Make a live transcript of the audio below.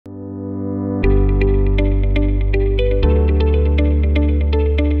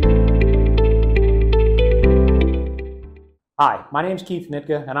Hi, my name is Keith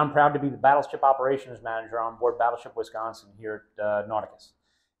Nitka, and I'm proud to be the Battleship Operations Manager on board Battleship Wisconsin here at Nauticus.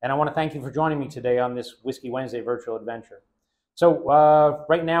 And I want to thank you for joining me today on this Whiskey Wednesday virtual adventure. So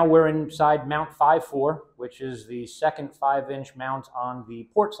right now we're inside Mount 5-4, which is the second 5-inch mount on the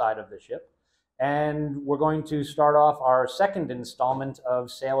port side of the ship. And we're going to start off our second installment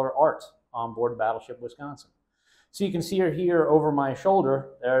of Sailor Art on board Battleship Wisconsin. So you can see her here over my shoulder.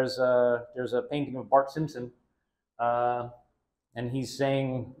 There's a painting of Bart Simpson. And he's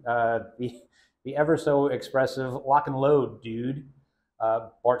saying the ever so expressive "lock and load, dude."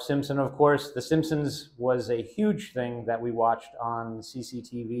 Bart Simpson, of course. The Simpsons was a huge thing that we watched on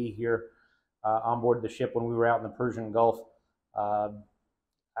CCTV here on board the ship when we were out in the Persian Gulf. I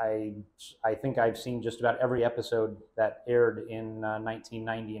think I've seen just about every episode that aired in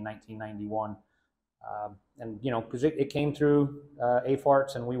 1990 and 1991. And, you know, because it came through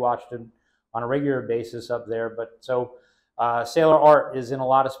AFARTS and we watched it on a regular basis up there. But so Sailor Art is in a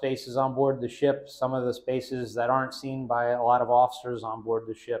lot of spaces on board the ship, some of the spaces that aren't seen by a lot of officers on board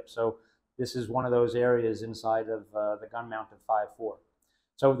the ship. So this is one of those areas inside of the gun mount of 5-4.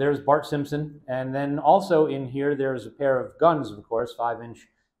 So there's Bart Simpson. And then also in here, there's a pair of guns, of course, 5-inch.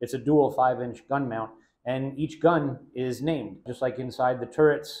 It's a dual 5-inch gun mount. And each gun is named, just like inside the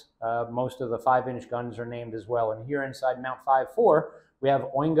turrets. Most of the 5-inch guns are named as well. And here inside Mount 5-4, we have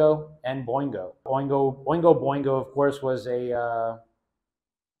Oingo and Boingo. Oingo Boingo, of course, was a,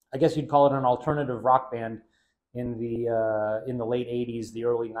 I guess you'd call it an alternative rock band in the late 80s, the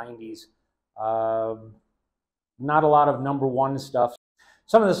early 90s. Not a lot of #1 stuff.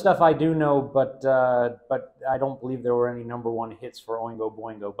 Some of the stuff I do know, but I don't believe there were any #1 hits for Oingo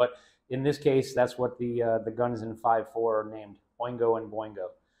Boingo. But in this case, that's what the guns in 5-4 are named, Oingo and Boingo.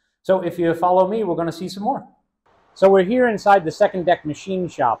 So if you follow me, we're going to see some more. So we're here inside the second deck machine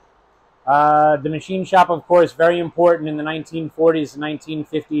shop. The machine shop, of course, very important in the 1940s and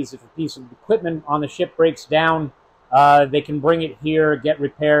 1950s. If a piece of equipment on the ship breaks down, they can bring it here, get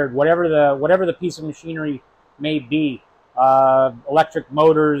repaired, whatever the piece of machinery may be. Electric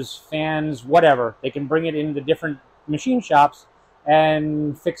motors, fans, whatever. They can bring it into different machine shops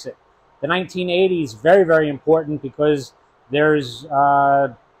and fix it. The 1980s, very, very important because there's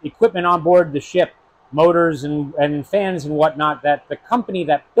equipment on board the ship, motors and fans and whatnot, that the company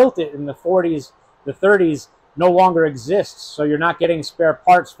that built it in the 40s, the 30s, no longer exists. So you're not getting spare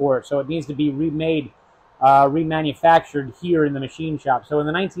parts for it. So it needs to be remade, remanufactured here in the machine shop. So in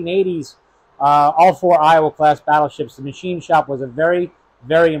the 1980s, all 4 Iowa-class battleships, the machine shop was a very,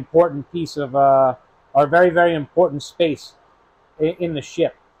 very important piece of, or very, very important space in the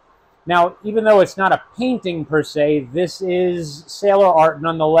ship. Now, even though it's not a painting per se, this is sailor art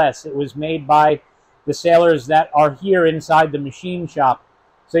nonetheless. It was made by the sailors that are here inside the machine shop.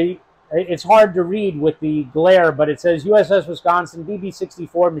 So it's hard to read with the glare, but it says USS Wisconsin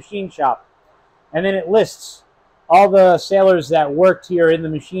BB-64 machine shop. And then it lists all the sailors that worked here in the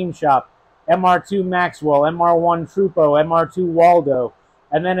machine shop. MR2 Maxwell, MR1 Trupo, MR2 Waldo.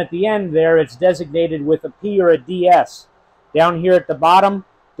 And then at the end there, it's designated with a P or a DS. Down here at the bottom,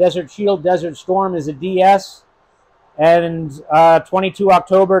 Desert Shield, Desert Storm is a DS. And 22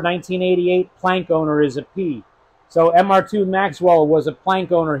 October 1988, plank owner is a P. So MR2 Maxwell was a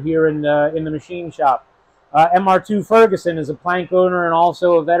plank owner here in the machine shop. MR2 Ferguson is a plank owner and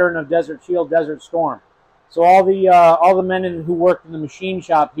also a veteran of Desert Shield, Desert Storm. So all the men who worked in the machine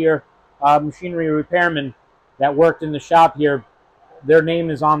shop here, machinery repairmen that worked in the shop here, their name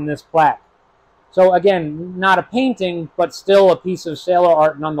is on this plaque. So again, not a painting, but still a piece of sailor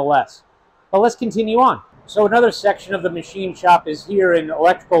art nonetheless. But let's continue on. So another section of the machine shop is here in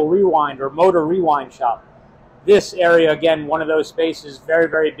electrical rewind or motor rewind shop. This area, again, one of those spaces, very,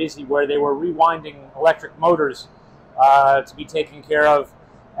 very busy, where they were rewinding electric motors to be taken care of.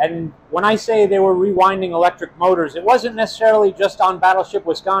 And when I say they were rewinding electric motors, it wasn't necessarily just on Battleship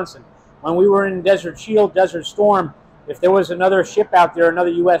Wisconsin. When we were in Desert Shield, Desert Storm, if there was another ship out there,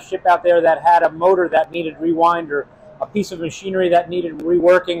 another U.S. ship out there that had a motor that needed rewind or a piece of machinery that needed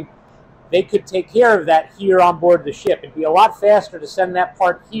reworking, they could take care of that here on board the ship. It'd be a lot faster to send that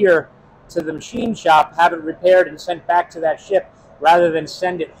part here to the machine shop, have it repaired and sent back to that ship, rather than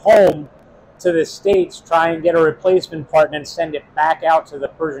send it home to the States, try and get a replacement part, and then send it back out to the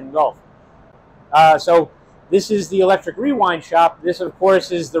Persian Gulf. So this is the electric rewind shop. This, of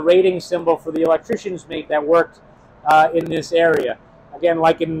course, is the rating symbol for the electrician's mate that worked in this area. Again,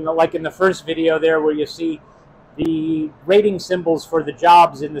 like in the first video there, where you see the rating symbols for the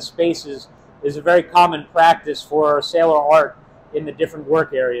jobs in the spaces, is a very common practice for sailor art in the different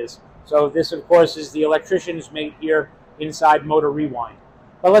work areas. So this, of course, is the electrician's mate here inside Motor Rewind.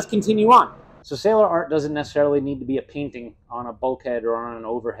 But let's continue on. So sailor art doesn't necessarily need to be a painting on a bulkhead or on an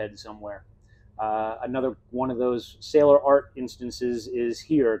overhead somewhere. Another one of those sailor art instances is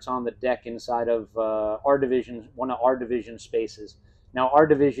here. It's on the deck inside of our division, one of our division spaces. Now, our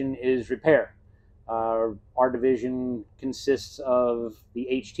division is repair. Our division consists of the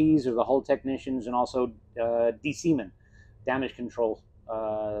HTs, or the hull technicians, and also DCmen, damage control.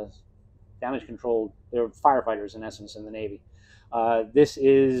 They're firefighters in essence in the Navy. This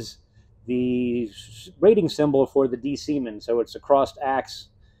is the rating symbol for the DCmen. So it's a crossed axe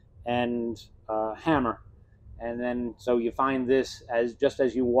and hammer, and then so you find this just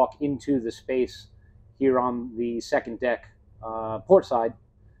as you walk into the space here on the second deck, port side,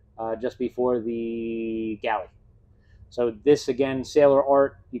 just before the galley. So this, again, sailor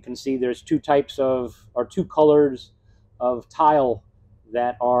art. You can see there's two colors of tile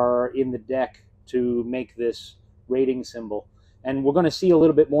that are in the deck to make this rating symbol, and we're going to see a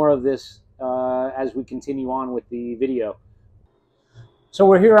little bit more of this as we continue on with the video. So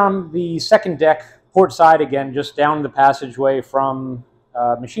we're here on the second deck, port side again, just down the passageway from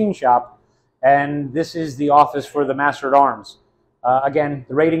machine shop, and this is the office for the Master at Arms. Again,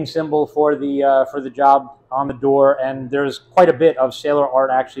 the rating symbol for the job on the door, and there's quite a bit of sailor art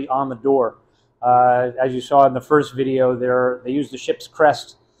actually on the door. As you saw in the first video, they use the ship's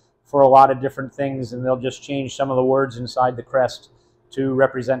crest for a lot of different things, and they'll just change some of the words inside the crest to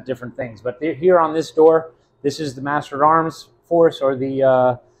represent different things. But here on this door, this is the Master at Arms force, or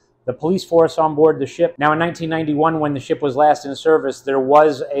the police force on board the ship. Now, in 1991, when the ship was last in service, there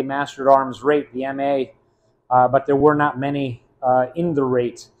was a Master at Arms rate, the MA, but there were not many in the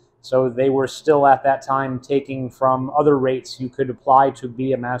rate. So they were still at that time taking from other rates you could apply to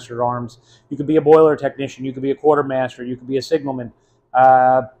be a Master at Arms. You could be a boiler technician, you could be a quartermaster, you could be a signalman,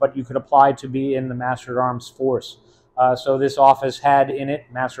 but you could apply to be in the Master at Arms force. So this office had in it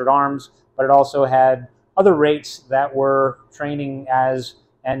Master at Arms, but it also had other rates that were training as,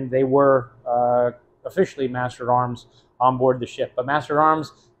 and they were officially Master at Arms on board the ship. But Master at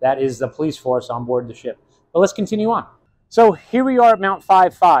Arms, that is the police force on board the ship. But let's continue on. So here we are at Mount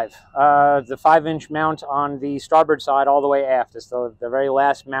 5.5, the 5-inch mount on the starboard side all the way aft. It's the very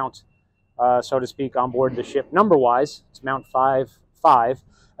last mount, so to speak, on board the ship. Number-wise, it's Mount 5.5.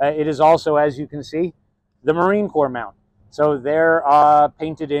 It is also, as you can see, the Marine Corps mount. So there,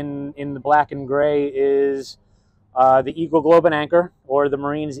 painted in the black and gray, is the Eagle Globe and Anchor, or the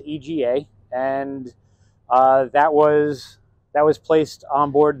Marines EGA, and that was placed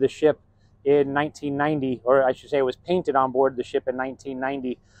on board the ship in 1990, or I should say it was painted on board the ship in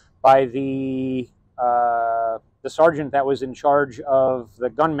 1990 by the sergeant that was in charge of the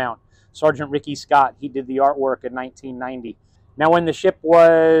gun mount, Sergeant Ricky Scott. He did the artwork in 1990. Now, when the ship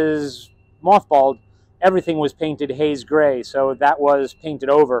was mothballed, everything was painted haze gray, so that was painted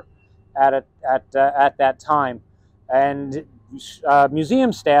over at that time. And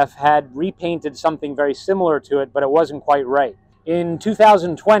museum staff had repainted something very similar to it, but it wasn't quite right. In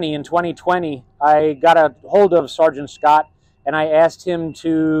 2020, I got a hold of Sergeant Scott, and I asked him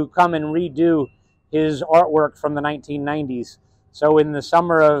to come and redo his artwork from the 1990s. So in the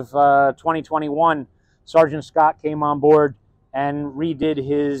summer of 2021, Sergeant Scott came on board and redid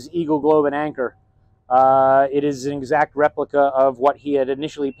his Eagle Globe and Anchor. It is an exact replica of what he had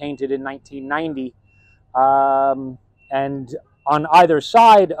initially painted in 1990. And on either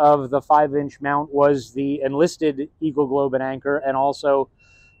side of the 5-inch mount was the enlisted Eagle Globe and Anchor, and also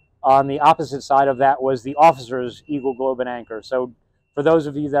on the opposite side of that was the officer's Eagle Globe and Anchor. So for those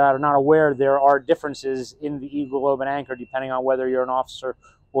of you that are not aware, there are differences in the Eagle Globe and Anchor depending on whether you're an officer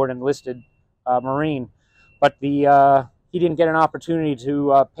or an enlisted Marine. But he didn't get an opportunity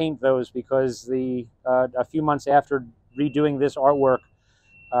to paint those because a few months after redoing this artwork,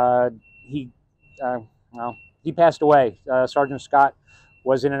 he passed away. Sergeant Scott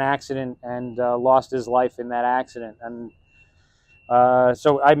was in an accident and lost his life in that accident. And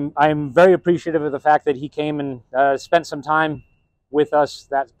so I'm very appreciative of the fact that he came and spent some time with us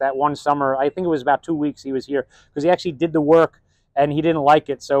that one summer. I think it was about 2 weeks he was here, because he actually did the work and he didn't like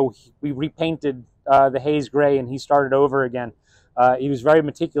it, so we repainted the haze gray and he started over again. He was very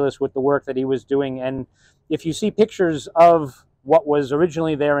meticulous with the work that he was doing, and if you see pictures of what was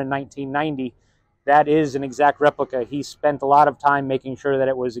originally there in 1990, that is an exact replica. He spent a lot of time making sure that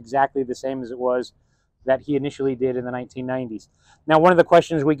it was exactly the same as it was that he initially did in the 1990s. Now, one of the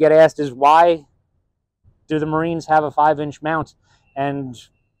questions we get asked is, why do the Marines have a 5-inch mount? And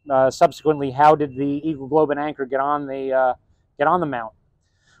subsequently, how did the Eagle Globe and Anchor get on the mount?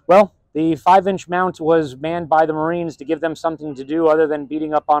 Well, the 5-inch mount was manned by the Marines to give them something to do other than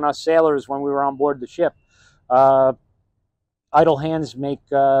beating up on us sailors when we were on board the ship. idle hands make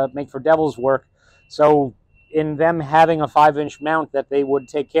for devil's work. So in them having a 5-inch mount that they would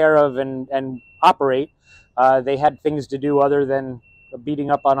take care of and operate, they had things to do other than beating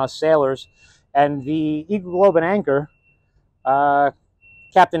up on us sailors. And the Eagle Globe and Anchor,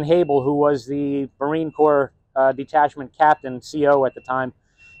 Captain Hable, who was the Marine Corps detachment captain, CO at the time,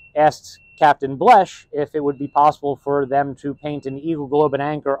 asked Captain Blesh if it would be possible for them to paint an Eagle Globe and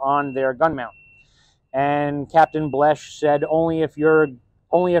Anchor on their gun mount. And Captain Blesh said, only if your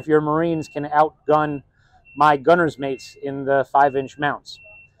Marines can outgun my gunner's mates in the 5-inch mounts.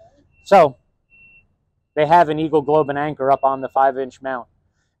 So they have an Eagle Globe and Anchor up on the 5-inch mount.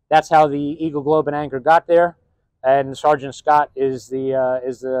 That's how the Eagle Globe and Anchor got there. And Sergeant Scott is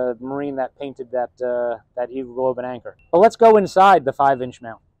the Marine that painted that Eagle Globe and Anchor. But let's go inside the 5-inch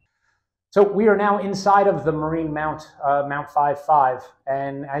mount. So we are now inside of the Marine mount, Mount 5.5,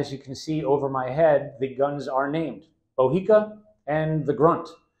 and as you can see over my head, the guns are named, Bohica and the Grunt.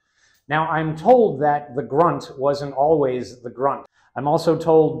 Now I'm told that the Grunt wasn't always the Grunt. I'm also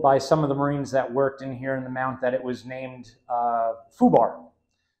told by some of the Marines that worked in here in the mount that it was named Fubar.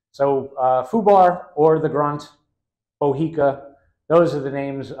 So Fubar or the Grunt, Bohica, those are the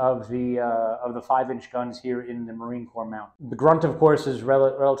names of the 5-inch guns here in the Marine Corps mount. The Grunt, of course, is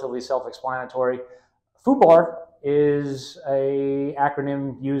relatively self-explanatory. Fubar is an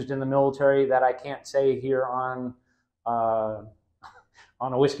acronym used in the military that I can't say here on a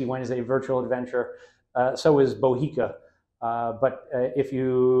Whiskey Wednesday virtual adventure. So is Bohica. But if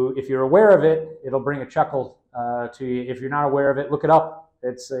you're aware of it, it'll bring a chuckle to you. If you're not aware of it, look it up.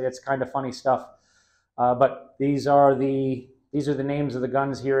 It's kind of funny stuff. But these are the names of the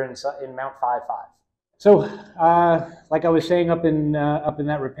guns here in Mount 5.5. So, like I was saying, up in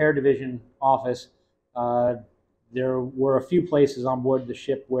that repair division office, there were a few places on board the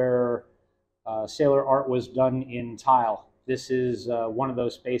ship where sailor art was done in tile. This is one of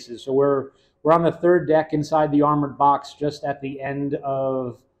those spaces. So we're on the 3rd deck inside the armored box, just at the end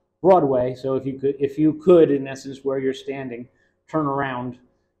of Broadway. So if you could, in essence, where you're standing, turn around,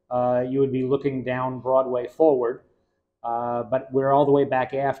 you would be looking down Broadway forward. But we're all the way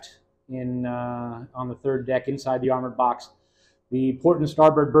back aft on the 3rd deck inside the armored box. The port and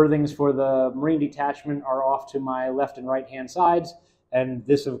starboard berthings for the Marine detachment are off to my left and right hand sides, and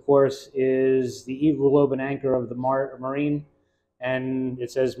this, of course, is the Eagle Globe and Anchor of the Marine, and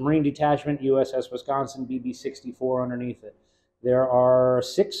it says Marine Detachment, USS Wisconsin, BB-64 underneath it. There are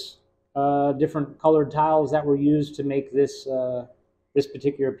 6 different colored tiles that were used to make this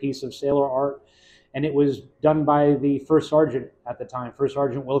particular piece of sailor art. And it was done by the first sergeant at the time, First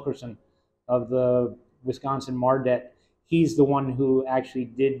Sergeant Wilkerson of the Wisconsin Mardet. He's the one who actually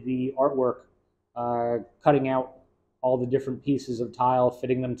did the artwork, cutting out all the different pieces of tile,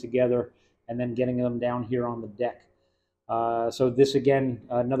 fitting them together, and then getting them down here on the deck. So this, again,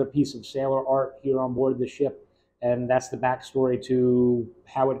 another piece of sailor art here on board the ship, and that's the backstory to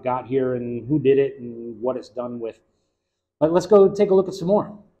how it got here and who did it and what it's done with. But let's go take a look at some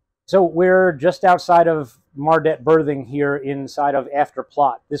more. So we're just outside of Mardet berthing here inside of After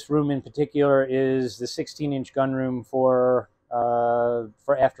Plot. This room in particular is the 16-inch gunroom for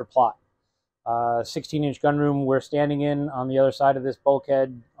After Plot. 16-inch gunroom we're standing in. On the other side of this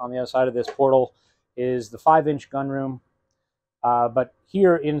bulkhead, on the other side of this portal, is the 5-inch gunroom. But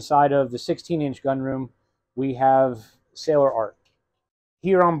here inside of the 16-inch gunroom, we have sailor art.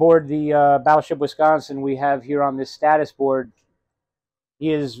 Here on board the Battleship Wisconsin, we have here on this status board,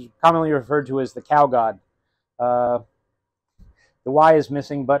 he is commonly referred to as the cow god. The Y is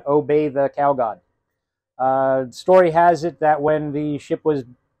missing, but obey the cow god. Story has it that when the ship was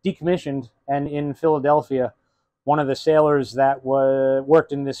decommissioned and in Philadelphia, one of the sailors that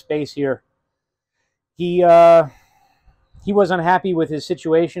worked in this space here, he was unhappy with his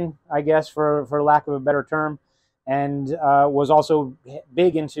situation, I guess, for lack of a better term, and was also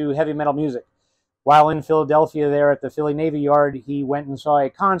big into heavy metal music. While in Philadelphia there at the Philly Navy Yard, he went and saw a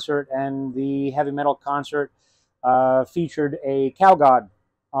concert, and the heavy metal concert featured a cow god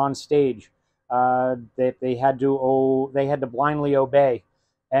on stage that they had to blindly obey.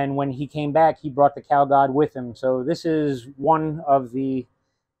 And when he came back, he brought the cow god with him. So this is one of the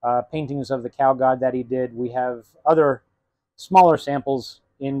paintings of the cow god that he did. We have other smaller samples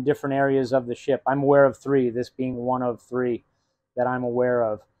in different areas of the ship. I'm aware of 3, this being one of 3 that I'm aware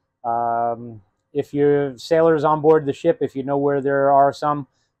of. If you're sailors on board the ship, if you know where there are some,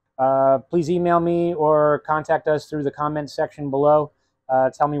 please email me or contact us through the comments section below.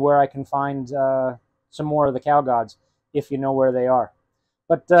 Tell me where I can find some more of the cow gods, if you know where they are.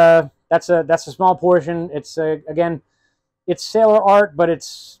 But that's a small portion. It's again, it's sailor art, but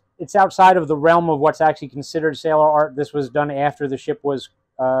it's it's outside of the realm of what's actually considered sailor art. This was done after the ship was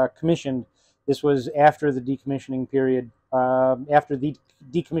commissioned. This was after the decommissioning period, after the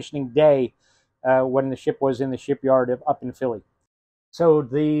decommissioning day, when the ship was in the shipyard up in Philly. So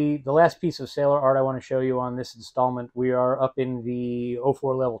the last piece of sailor art I want to show you on this installment, we are up in the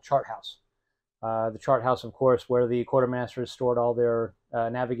 04 level chart house. The chart house, of course, where the quartermasters stored all their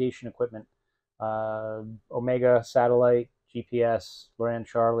navigation equipment. Omega satellite, GPS, Loran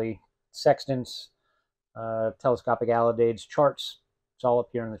Charlie, sextants, telescopic alidades, charts. It's all up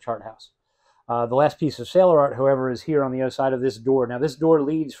here in the chart house. The last piece of sailor art, however, is here on the other side of this door. Now, this door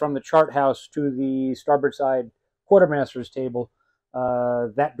leads from the chart house to the starboard side quartermaster's table.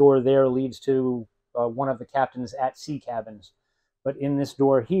 That door there leads to one of the captain's at-sea cabins. But in this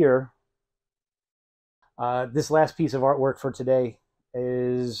door here, this last piece of artwork for today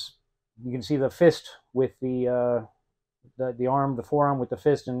is, you can see the fist with the arm, the forearm with the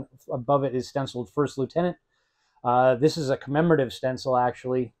fist, and above it is stenciled First Lieutenant. This is a commemorative stencil,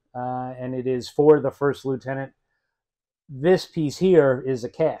 actually, and it is for the First Lieutenant. This piece here is a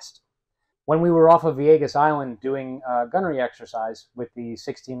cast. When we were off of Viegas Island doing gunnery exercise with the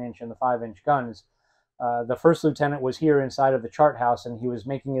 16-inch and the 5-inch guns, the First Lieutenant was here inside of the chart house, and he was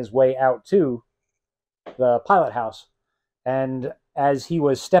making his way out to the pilot house. And as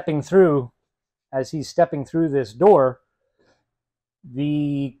he's stepping through this door,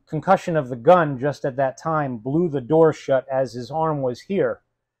 the concussion of the gun just at that time blew the door shut as his arm was here,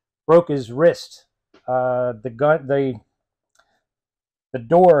 broke his wrist. The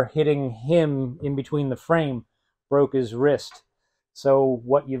door hitting him in between the frame broke his wrist. So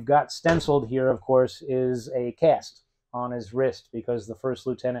what you've got stenciled here, of course, is a cast on his wrist, because the First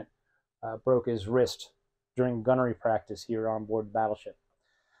Lieutenant broke his wrist during gunnery practice here on board Battleship.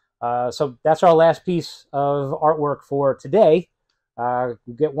 So that's our last piece of artwork for today. We'll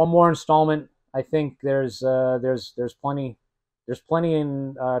get one more installment. I think there's plenty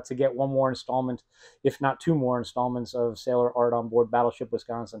to get one more installment, if not two more installments of sailor art on board Battleship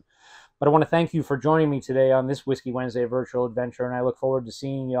Wisconsin. But I want to thank you for joining me today on this Whiskey Wednesday virtual adventure, and I look forward to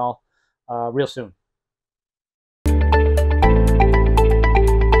seeing y'all real soon.